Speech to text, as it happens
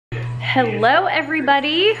Hello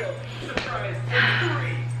everybody.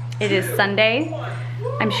 It is Sunday.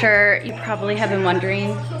 I'm sure you probably have been wondering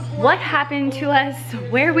what happened to us,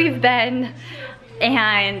 where we've been,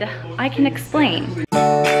 and I can explain.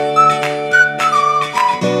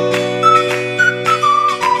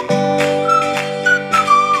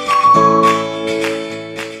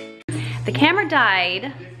 The camera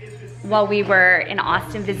died while we were in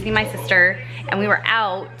Austin visiting my sister, and we were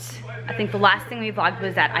out. I think the last thing we vlogged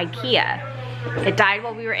was at IKEA. It died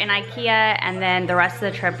while we were in IKEA, and then the rest of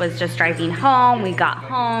the trip was just driving home. We got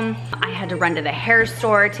home. I had to run to the hair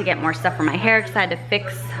store to get more stuff for my hair because I had to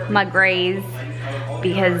fix my grays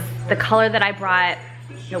because the color that I brought,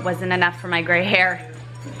 it wasn't enough for my gray hair.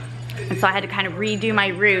 And so I had to kind of redo my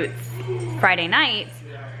roots Friday night.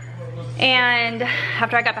 And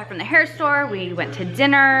after I got back from the hair store, we went to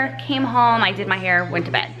dinner, came home, I did my hair, went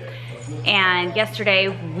to bed. And yesterday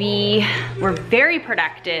we were very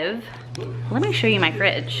productive. Let me show you my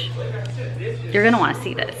fridge. You're gonna wanna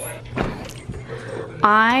see this.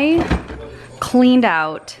 I cleaned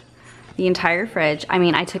out the entire fridge. I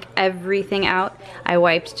mean, I took everything out. I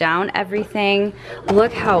wiped down everything.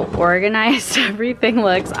 Look how organized everything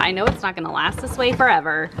looks. I know it's not gonna last this way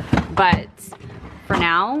forever, but for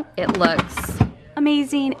now, it looks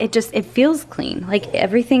amazing. It feels clean. Like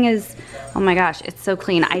everything is, oh my gosh, it's so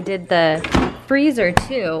clean. I did the freezer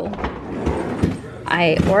too.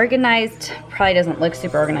 I organized, probably doesn't look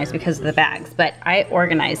super organized because of the bags, but I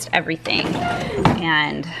organized everything.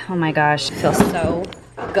 And oh my gosh, it feels so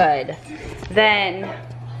good. Then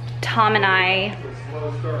Tom and I,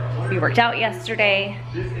 we worked out yesterday.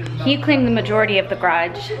 He cleaned the majority of the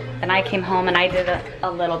garage. Then I came home and I did a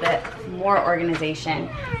little bit more organization.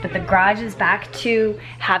 But the garage is back to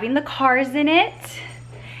having the cars in it.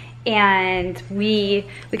 And we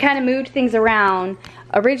kind of moved things around.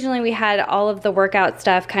 Originally we had all of the workout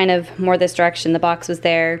stuff kind of more this direction. The box was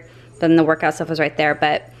there, then the workout stuff was right there.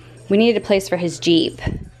 But we needed a place for his Jeep.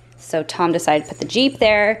 So Tom decided to put the Jeep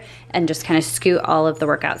there and just kind of scoot all of the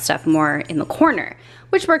workout stuff more in the corner,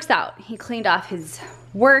 which works out. He cleaned off his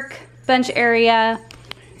work bench area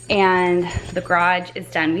and the garage is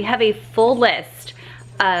done. We have a full list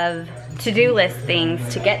of to-do list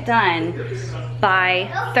things to get done by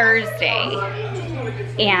Thursday.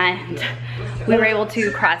 And we were able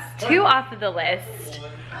to cross 2 off of the list.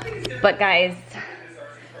 But guys,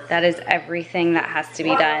 that is everything that has to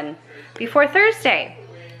be done before Thursday.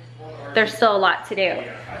 There's still a lot to do.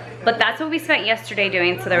 But that's what we spent yesterday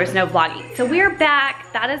doing, so there was no vlogging. So we're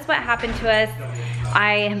back. That is what happened to us.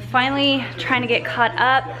 I am finally trying to get caught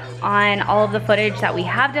up on all of the footage that we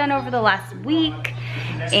have done over the last week.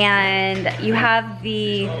 And you have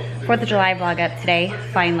the 4th of July vlog up today,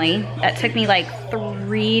 finally. That took me like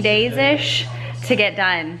 3 days-ish to get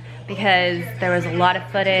done because there was a lot of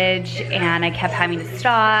footage and I kept having to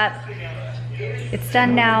stop. It's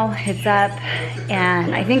done now, it's up,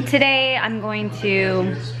 and I think today I'm going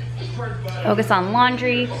to focus on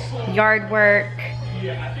laundry, yard work,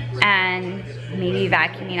 and maybe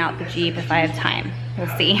vacuuming out the Jeep if I have time.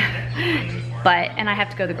 We'll see. And I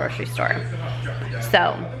have to go to the grocery store.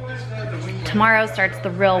 So tomorrow starts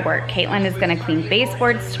the real work. Caitlin is gonna clean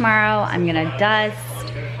baseboards tomorrow. I'm gonna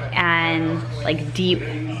dust and like deep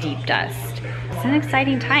dust. It's an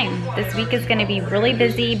exciting time. This week is gonna be really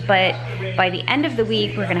busy, but by the end of the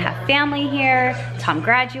week, we're gonna have family here. Tom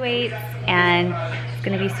graduates, and it's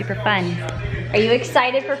gonna be super fun. Are you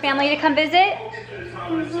excited for family to come visit?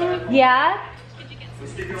 Mm-hmm. Yeah?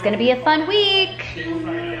 It's gonna be a fun week.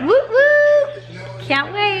 Woo woo!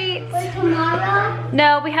 Can't wait. Wait, tomorrow?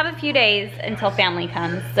 No, we have a few days until family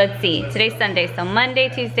comes. Let's see, today's Sunday, so Monday,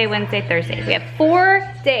 Tuesday, Wednesday, Thursday. We have 4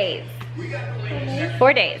 days.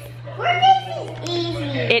 4 days. 4 days is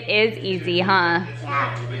easy. It is easy, huh?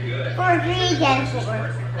 Yeah. 4 3 and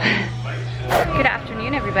 4. Good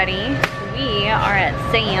afternoon, everybody. We are at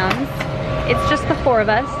Sam's. It's just the 4 of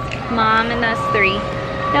us, Mom and us 3.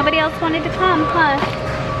 Nobody else wanted to come, huh?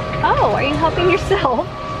 Oh, are you helping yourself?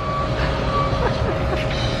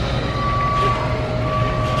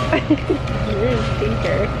 You're a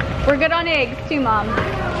stinker. We're good on eggs too, Mom.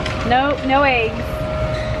 No eggs.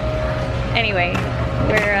 Anyway,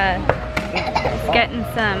 we're just getting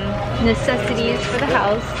some necessities for the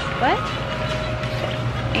house. What?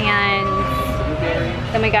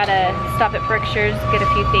 And then we gotta stop at Brookshires, get a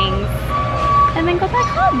few things, and then go back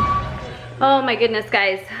home. Oh my goodness,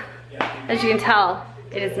 guys. As you can tell,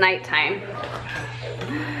 it is nighttime.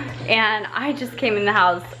 And I just came in the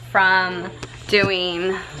house from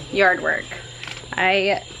doing yard work.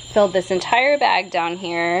 I filled this entire bag down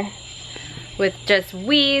here with just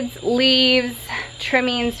weeds, leaves,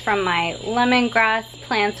 trimmings from my lemongrass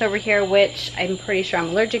plants over here, which I'm pretty sure I'm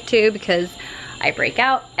allergic to because I break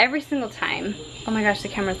out every single time. Oh my gosh, the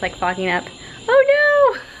camera's like fogging up.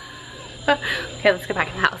 Oh no! Okay, let's get back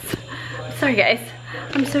in the house. I'm sorry guys,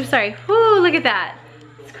 I'm so sorry. Whoo, look at that.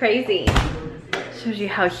 It's crazy. Shows you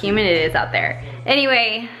how humid it is out there.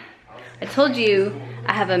 Anyway, I told you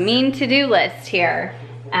I have a mean to-do list here,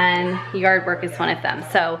 and yard work is one of them.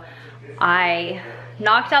 So I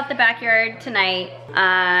knocked out the backyard tonight.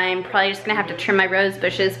 I'm probably just gonna have to trim my rose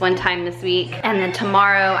bushes one time this week. And then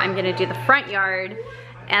tomorrow I'm gonna do the front yard.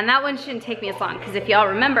 And that one shouldn't take me as long, because if y'all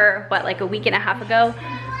remember, what, like a week and a half ago,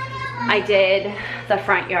 I did the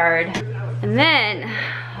front yard. And then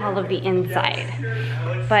all of the inside.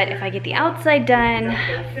 But if I get the outside done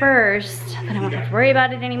first, then I won't have to worry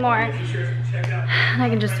about it anymore. And I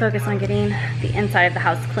can just focus on getting the inside of the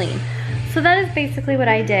house clean. So that is basically what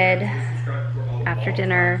I did after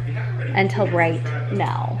dinner until right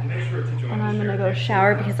now. And I'm gonna go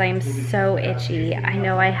shower because I am so itchy. I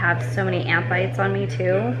know I have so many ant bites on me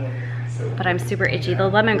too, but I'm super itchy. The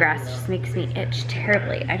lemongrass just makes me itch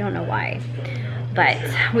terribly. I don't know why. But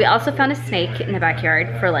we also found a snake in the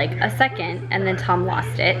backyard for like a second, and then Tom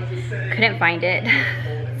lost it. Couldn't find it.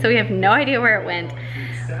 So we have no idea where it went.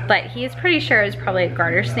 But he's pretty sure it was probably a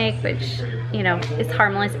garter snake, which, you know, is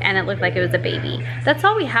harmless, and it looked like it was a baby. That's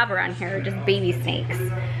all we have around here, just baby snakes.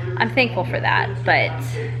 I'm thankful for that, but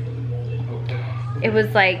it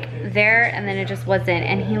was like there and then it just wasn't,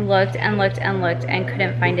 and he looked and looked and looked and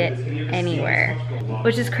couldn't find it anywhere.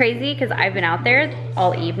 Which is crazy because I've been out there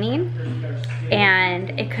all evening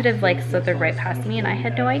and it could have like slithered right past me and I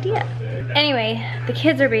had no idea. Anyway, the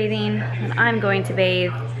kids are bathing and I'm going to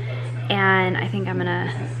bathe, and I think I'm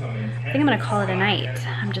gonna call it a night.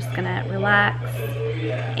 I'm just gonna relax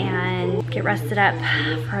and get rested up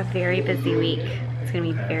for a very busy week. It's gonna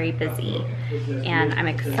be very busy and I'm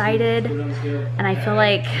excited, and I feel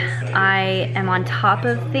like I am on top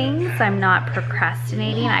of things. I'm not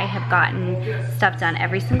procrastinating. I have gotten stuff done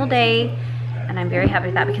every single day, and I'm very happy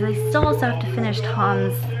with that because I still also have to finish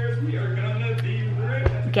Tom's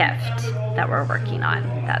gift that we're working on,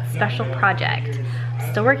 that special project.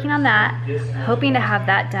 Still working on that, hoping to have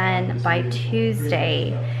that done by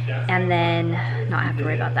Tuesday and then not have to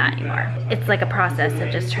worry about that anymore. It's like a process of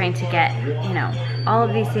just trying to get, you know, all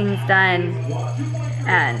of these things done,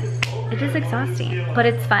 and it is exhausting, but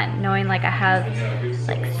it's fun knowing like I have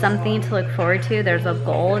like something to look forward to. There's a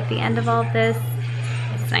goal at the end of all of this.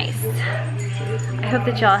 It's nice. I hope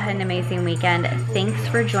that y'all had an amazing weekend. Thanks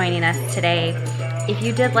for joining us today. If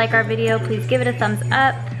you did like our video, please give it a thumbs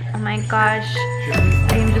up. Oh my gosh,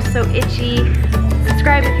 I am just so itchy.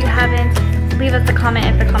 Subscribe if you haven't. Leave us a comment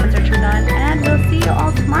if the comments are turned on, and we'll see you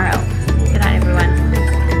all tomorrow. Good night, everyone.